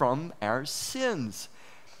from our sins.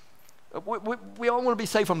 We all want to be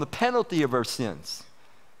saved from the penalty of our sins.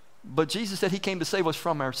 But Jesus said he came to save us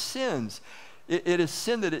from our sins. It is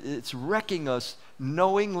sin that it's wrecking us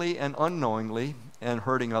knowingly and unknowingly and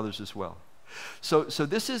hurting others as well. So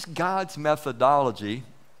this is God's methodology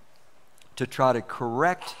to try to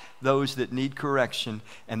correct those that need correction,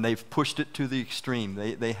 and they've pushed it to the extreme.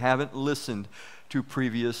 They haven't listened to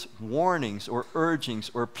previous warnings or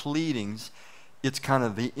urgings or pleadings. It's kind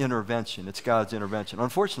of the intervention. It's God's intervention.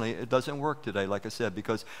 Unfortunately, it doesn't work today, like I said,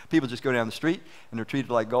 because people just go down the street and they're treated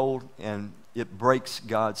like gold, and it breaks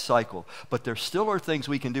God's cycle. But there still are things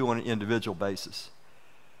we can do on an individual basis.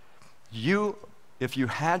 If you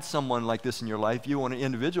had someone like this in your life, you on an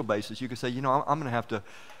individual basis, you could say, I'm going to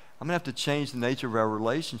have to change the nature of our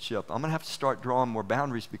relationship. I'm going to have to start drawing more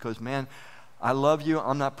boundaries because, man, I love you.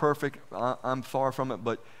 I'm not perfect. I'm far from it.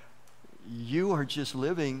 But you are just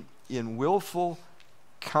living in willful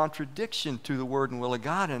contradiction to the word and will of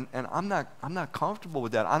God, and I'm not comfortable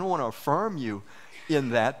with that. I don't want to affirm you in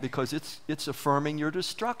that because it's affirming your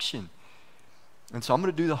destruction. And so I'm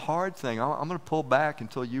going to do the hard thing. I'm going to pull back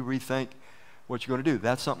until you rethink what you're going to do.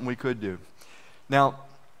 That's something we could do. Now,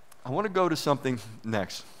 I want to go to something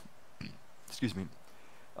next. Excuse me.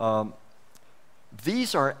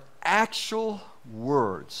 These are actual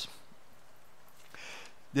words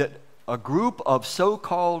that a group of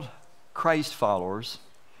so-called Christ followers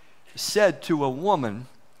said to a woman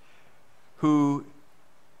who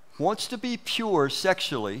wants to be pure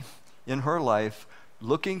sexually in her life,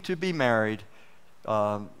 looking to be married.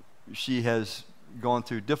 She has gone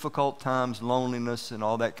through difficult times, loneliness, and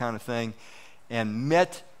all that kind of thing, and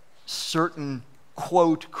met certain,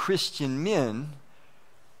 quote, Christian men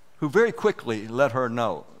who very quickly let her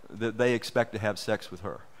know that they expect to have sex with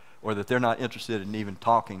her, or that they're not interested in even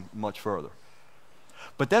talking much further.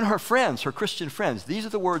 But then her friends, her Christian friends, these are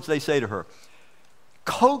the words they say to her,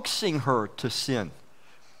 coaxing her to sin.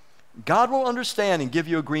 God will understand and give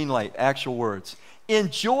you a green light, actual words.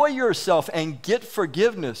 Enjoy yourself and get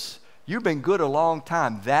forgiveness. You've been good a long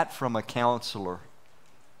time. That from a counselor.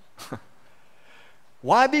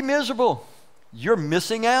 Why be miserable? You're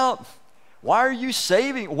missing out. What are you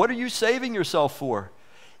saving yourself for?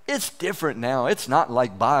 It's different now. It's not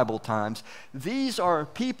like Bible times. These are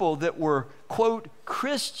people that were, quote,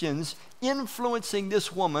 Christians influencing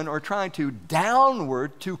this woman or trying to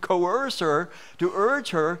downward to coerce her, to urge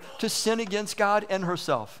her to sin against God and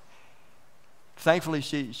herself. Thankfully,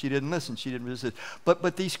 she didn't listen. She didn't resist.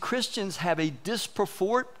 But these Christians have a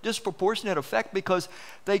disproportionate effect because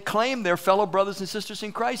they claim they're fellow brothers and sisters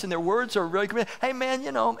in Christ, and their words are really, hey, man,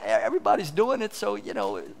 everybody's doing it, so,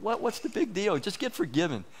 what's the big deal? Just get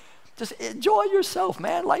forgiven. Just enjoy yourself,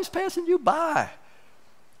 man. Life's passing you by.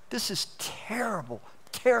 This is terrible,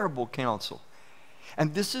 terrible counsel.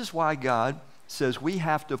 And this is why God says we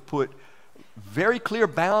have to put very clear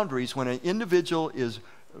boundaries when an individual is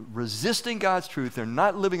resisting God's truth, they're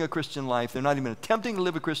not living a Christian life, they're not even attempting to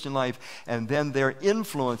live a Christian life, and then their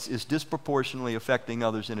influence is disproportionately affecting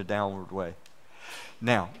others in a downward way.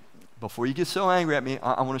 Now, before you get so angry at me,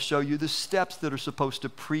 I want to show you the steps that are supposed to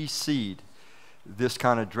precede this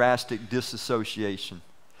kind of drastic disassociation.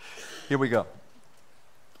 Here we go.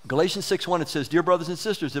 Galatians 6:1, it says, "Dear brothers and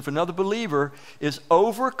sisters, if another believer is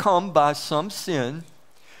overcome by some sin,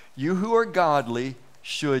 you who are godly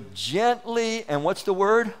should gently," and what's the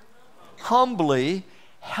word? Humbly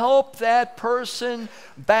help that person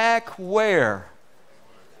back where?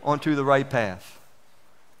 Onto the right path.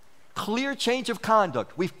 Clear change of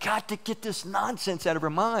conduct. We've got to get this nonsense out of our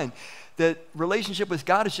mind that relationship with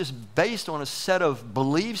God is just based on a set of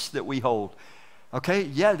beliefs that we hold. Okay?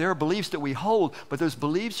 Yeah, there are beliefs that we hold, but those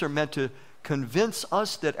beliefs are meant to convince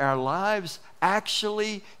us that our lives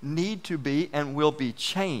actually need to be and will be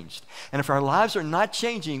changed. And if our lives are not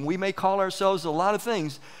changing, we may call ourselves a lot of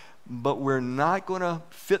things, but we're not going to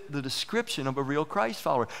fit the description of a real Christ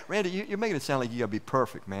follower. Randy, you're making it sound like you got to be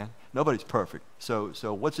perfect, man. Nobody's perfect. So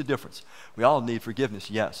what's the difference? We all need forgiveness,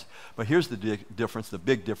 yes. But here's the difference, the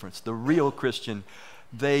big difference. The real Christian,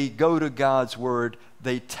 they go to God's word,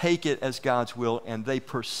 they take it as God's will, and they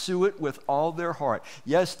pursue it with all their heart.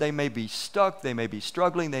 Yes, they may be stuck, they may be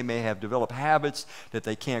struggling, they may have developed habits that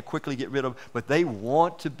they can't quickly get rid of, but they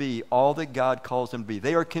want to be all that God calls them to be.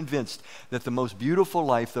 They are convinced that the most beautiful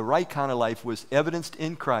life, the right kind of life, was evidenced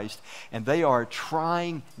in Christ, and they are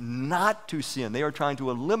trying not to sin. They are trying to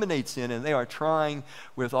eliminate sin, and they are trying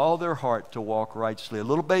with all their heart to walk righteously. A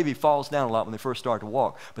little baby falls down a lot when they first start to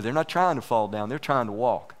walk, but they're not trying to fall down, they're trying to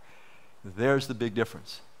walk. There's the big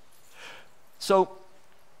difference. So,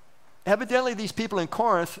 evidently these people in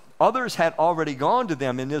Corinth, others had already gone to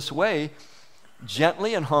them in this way,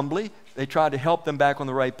 gently and humbly. They tried to help them back on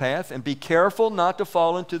the right path, and be careful not to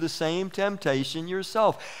fall into the same temptation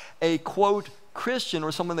yourself. A, quote, Christian,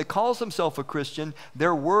 or someone that calls himself a Christian,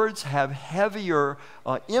 their words have heavier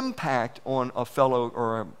impact on a fellow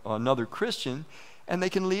or another Christian, and they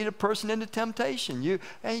can lead a person into temptation.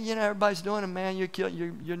 Everybody's doing it, man.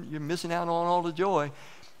 You're missing out on all the joy.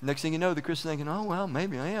 Next thing you know, the Christian's thinking, oh, well,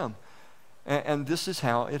 maybe I am. And this is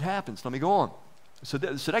how it happens. Let me go on. So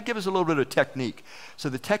that gives us a little bit of technique. So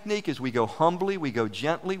the technique is we go humbly, we go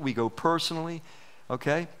gently, we go personally,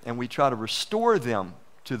 okay? And we try to restore them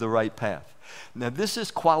to the right path. Now, this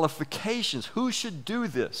is qualifications. Who should do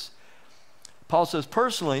this? Paul says,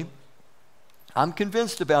 personally, I'm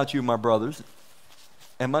convinced about you, my brothers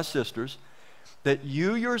and my sisters, that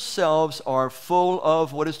you yourselves are full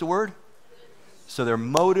of, what is the word? So their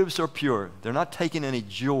motives are pure. They're not taking any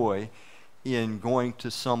joy in going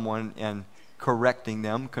to someone and correcting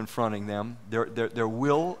them, confronting them. Their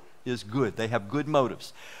will is good. They have good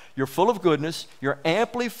motives. You're full of goodness. You're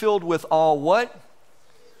amply filled with all what?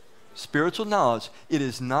 Spiritual knowledge. It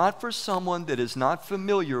is not for someone that is not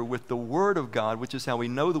familiar with the Word of God, which is how we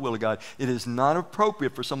know the will of God. It is not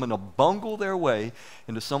appropriate for someone to bungle their way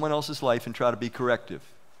into someone else's life and try to be corrective.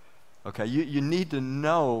 Okay, you need to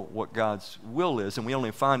know what God's will is, and we only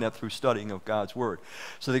find that through studying of God's Word.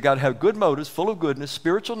 So they got to have good motives, full of goodness,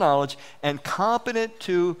 spiritual knowledge, and competent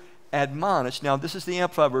to admonish. Now, this is the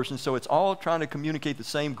Amplified version, so it's all trying to communicate the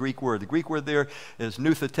same Greek word. The Greek word there is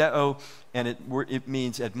noutheteo, and it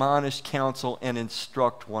means admonish, counsel, and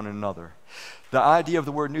instruct one another. The idea of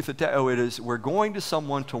the word noutheteo, it is we're going to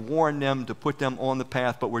someone to warn them, to put them on the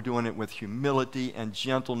path, but we're doing it with humility and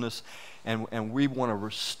gentleness, and we want to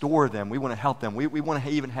restore them. We want to help them. We want to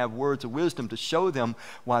even have words of wisdom to show them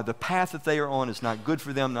why the path that they are on is not good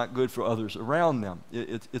for them, not good for others around them.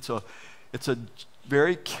 It's a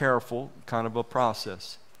very careful kind of a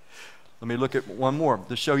process. Let me look at one more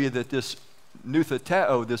to show you that this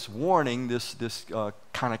noutheteo, this warning, this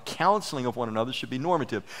kind of counseling of one another should be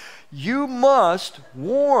normative. You must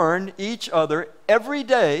warn each other every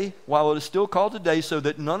day while it is still called today, so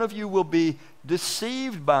that none of you will be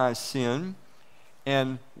deceived by sin.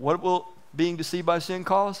 And what will being deceived by sin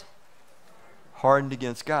cause? hardened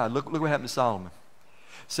against God. Look what happened to Solomon.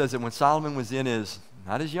 It says that when Solomon was in his,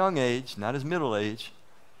 not his young age, not his middle age,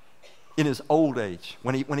 in his old age,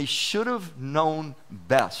 when he should have known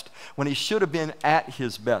best, when he should have been at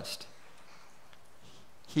his best,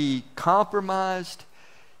 he compromised.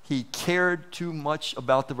 He cared too much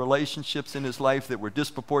about the relationships in his life that were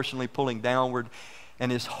disproportionately pulling downward,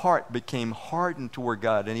 and his heart became hardened toward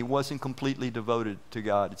God, and he wasn't completely devoted to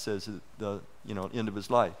God, it says at the end of his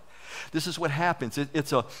life. This is what happens.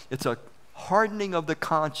 It's a hardening of the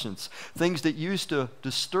conscience. Things that used to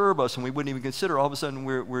disturb us and we wouldn't even consider, all of a sudden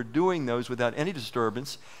we're doing those without any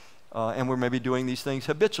disturbance, and we're maybe doing these things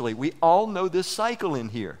habitually. We all know this cycle in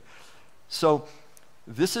here. So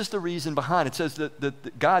this is the reason behind it. It says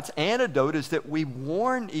that God's antidote is that we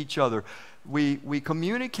warn each other. We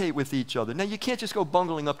communicate with each other. Now, you can't just go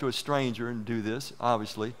bungling up to a stranger and do this,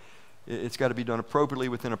 obviously. It's got to be done appropriately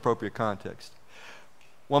within appropriate context.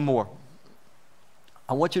 One more.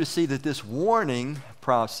 I want you to see that this warning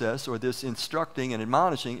process, or this instructing and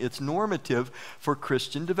admonishing, it's normative for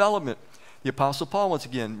Christian development. The Apostle Paul, once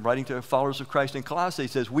again, writing to followers of Christ in Colossae,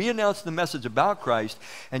 says, "We announce the message about Christ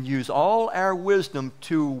and use all our wisdom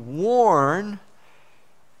to warn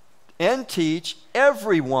and teach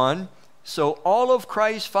everyone, so all of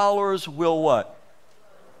Christ's followers will" what?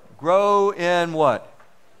 Grow in what?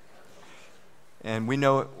 And we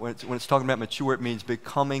know when it's talking about mature, it means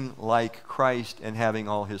becoming like Christ and having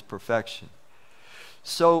all his perfection.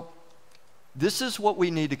 So this is what we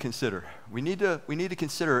need to consider. We need to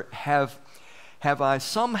consider, have I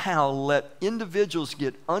somehow let individuals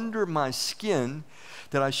get under my skin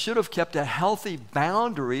that I should have kept a healthy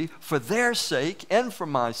boundary for their sake and for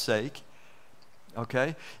my sake?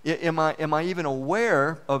 Okay? Am I even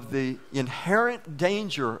aware of the inherent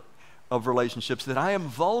danger of relationships, that I am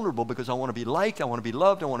vulnerable because I want to be liked, I want to be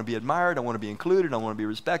loved, I want to be admired, I want to be included, I want to be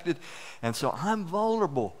respected, and so I'm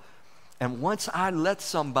vulnerable. And once I let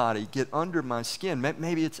somebody get under my skin,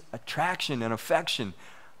 maybe it's attraction and affection,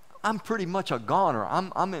 I'm pretty much a goner.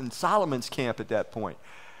 I'm in Solomon's camp at that point.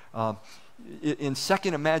 In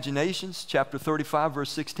Second Imaginations, chapter 35,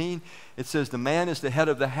 verse 16, it says, "The man is the head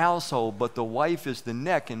of the household, but the wife is the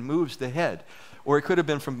neck and moves the head." Or it could have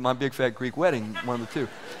been from My Big Fat Greek Wedding, one of the two.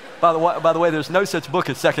 By the way, there's no such book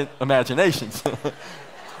as Second Imaginations.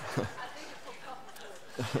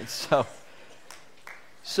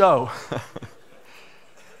 So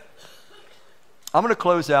I'm going to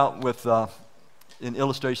close out with an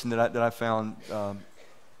illustration that I found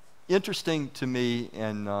interesting to me,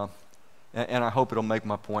 and I hope it'll make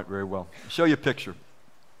my point very well. I'll show you a picture.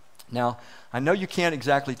 Now, I know you can't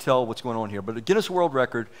exactly tell what's going on here, but a Guinness World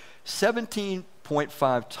Record,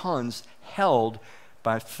 17.5 tons held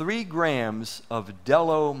by 3 grams of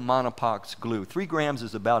Dello Monopox glue. 3 grams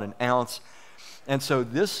is about an ounce. And so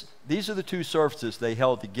these are the two surfaces they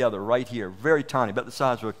held together right here, very tiny, about the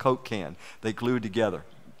size of a Coke can. They glued together.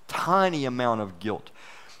 Tiny amount of guilt,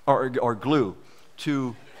 or glue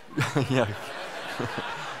to, yeah,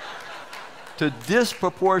 to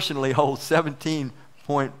disproportionately hold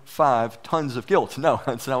 17.5 tons of guilt. No,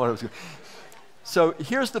 that's not what I was going to. So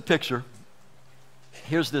here's the picture.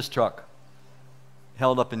 Here's this truck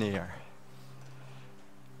held up in the air.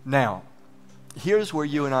 Now, here's where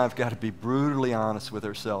you and I have got to be brutally honest with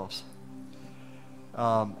ourselves.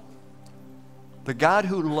 The God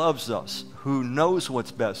who loves us, who knows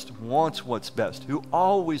what's best, wants what's best, who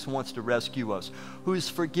always wants to rescue us, whose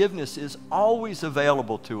forgiveness is always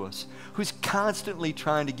available to us, who's constantly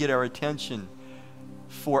trying to get our attention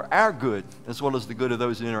for our good as well as the good of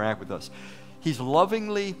those who interact with us. He's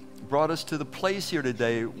lovingly brought us to the place here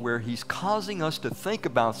today where he's causing us to think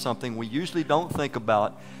about something we usually don't think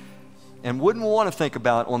about and wouldn't want to think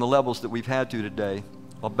about on the levels that we've had to today,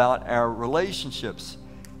 about our relationships.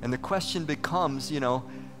 And the question becomes,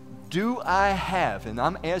 do I have, and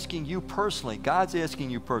I'm asking you personally, God's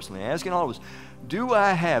asking you personally, asking all of us,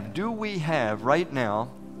 do we have right now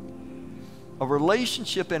a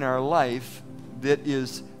relationship in our life that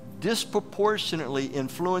is disproportionately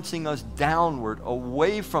influencing us downward,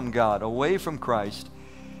 away from God, away from Christ,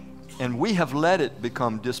 and we have let it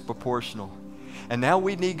become disproportional? And now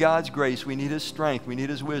we need God's grace, we need his strength, we need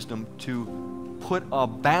his wisdom to put a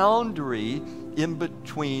boundary in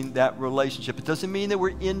between that relationship. It doesn't mean that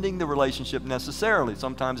we're ending the relationship necessarily.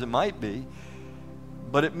 Sometimes it might be.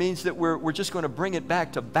 But it means that we're just going to bring it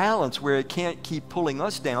back to balance where it can't keep pulling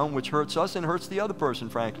us down, which hurts us and hurts the other person,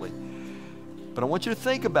 frankly. But I want you to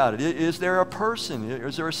think about it. Is there a person,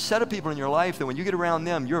 is there a set of people in your life that when you get around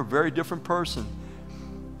them, you're a very different person?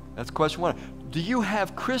 That's question one. Do you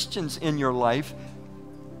have Christians in your life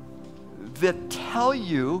that tell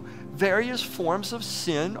you various forms of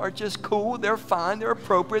sin are just cool, they're fine, they're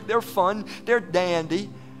appropriate, they're fun, they're dandy.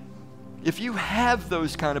 If you have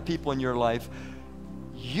those kind of people in your life,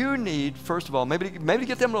 you need, first of all, maybe to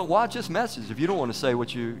get them to watch this message if you don't want to say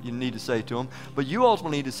what you need to say to them, but you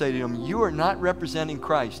ultimately need to say to them, you are not representing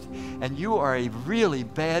Christ, and you are a really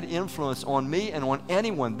bad influence on me and on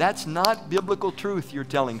anyone. That's not biblical truth you're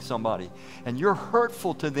telling somebody, and you're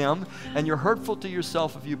hurtful to them, and you're hurtful to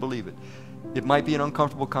yourself if you believe it. It might be an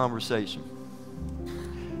uncomfortable conversation.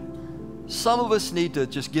 Some of us need to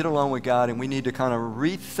just get along with God, and we need to kind of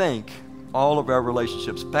rethink all of our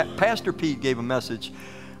relationships. Pastor Pete gave a message,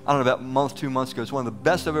 I don't know, about a month, 2 months ago. It's one of the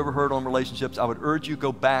best I've ever heard on relationships. I would urge you,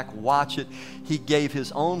 go back, watch it. He gave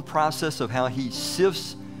his own process of how he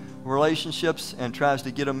sifts relationships and tries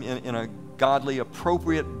to get them in a godly,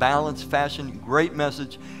 appropriate, balanced fashion. Great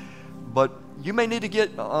message. But you may need to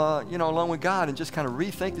get along with God and just kind of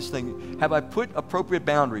rethink this thing. Have I put appropriate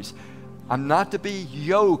boundaries? I'm not to be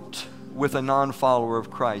yoked with a non-follower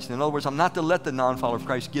of Christ. In other words, I'm not to let the non-follower of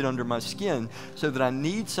Christ get under my skin so that I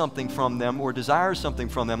need something from them or desire something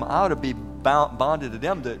from them. I ought to be bonded to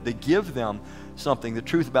them to give them something, the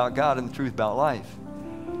truth about God and the truth about life.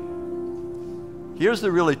 Here's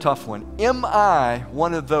the really tough one. Am I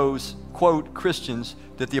one of those, quote, Christians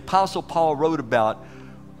that the Apostle Paul wrote about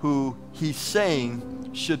who he's saying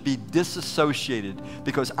should be disassociated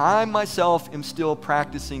because I myself am still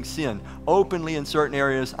practicing sin openly in certain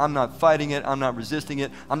areas. I'm not fighting it. I'm not resisting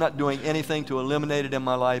it. I'm not doing anything to eliminate it in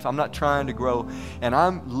my life. I'm not trying to grow. And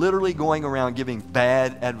I'm literally going around giving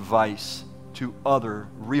bad advice to other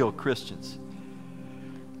real Christians.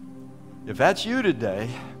 If that's you today,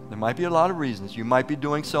 there might be a lot of reasons. You might be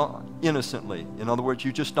doing so innocently. In other words,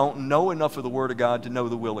 you just don't know enough of the Word of God to know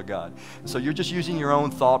the will of God. So you're just using your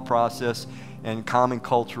own thought process and common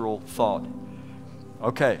cultural thought.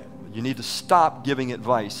 Okay, you need to stop giving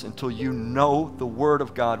advice until you know the Word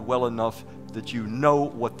of God well enough that you know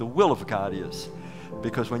what the will of God is.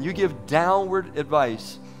 Because when you give downward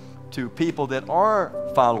advice to people that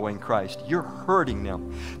are following Christ, you're hurting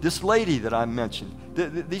them. This lady that I mentioned,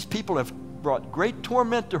 these people have brought great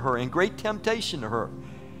torment to her and great temptation to her.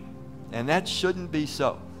 And that shouldn't be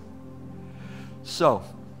so. So,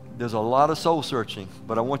 there's a lot of soul searching,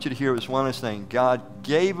 but I want you to hear this one last thing. God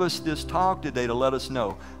gave us this talk today to let us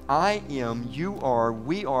know I am, you are,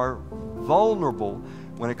 we are vulnerable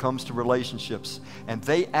when it comes to relationships. And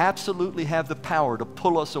they absolutely have the power to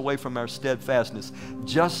pull us away from our steadfastness,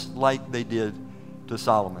 just like they did to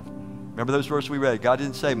Solomon. Remember those verses we read? God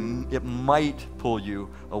didn't say it might pull you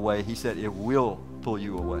away. He said it will pull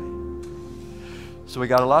you away. So we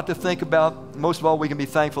got a lot to think about. Most of all, we can be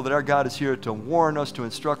thankful that our God is here to warn us, to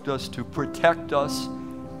instruct us, to protect us,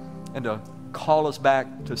 and to call us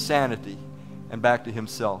back to sanity and back to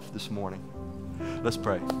Himself this morning. Let's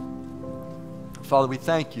pray. Father, we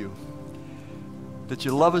thank you that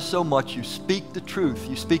you love us so much. You speak the truth.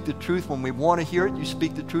 You speak the truth when we want to hear it. You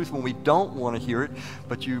speak the truth when we don't want to hear it.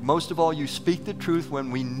 But most of all, you speak the truth when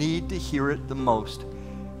we need to hear it the most.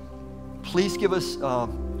 Please give us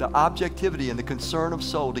the objectivity and the concern of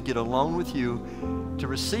soul to get alone with you, to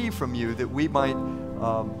receive from you, that we might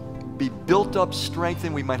be built up,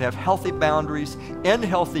 strengthened, we might have healthy boundaries and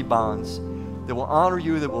healthy bonds that will honor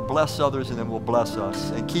you, that will bless others, and that will bless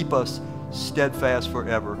us and keep us steadfast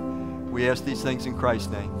forever. We ask these things in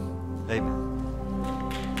Christ's name. Amen.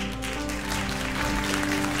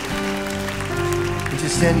 Would you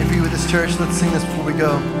stand your feet with this church? Let's sing this before we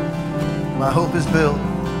go. My hope is built.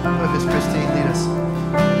 Miss Christine, lead us.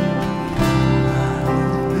 My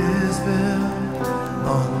hope is built.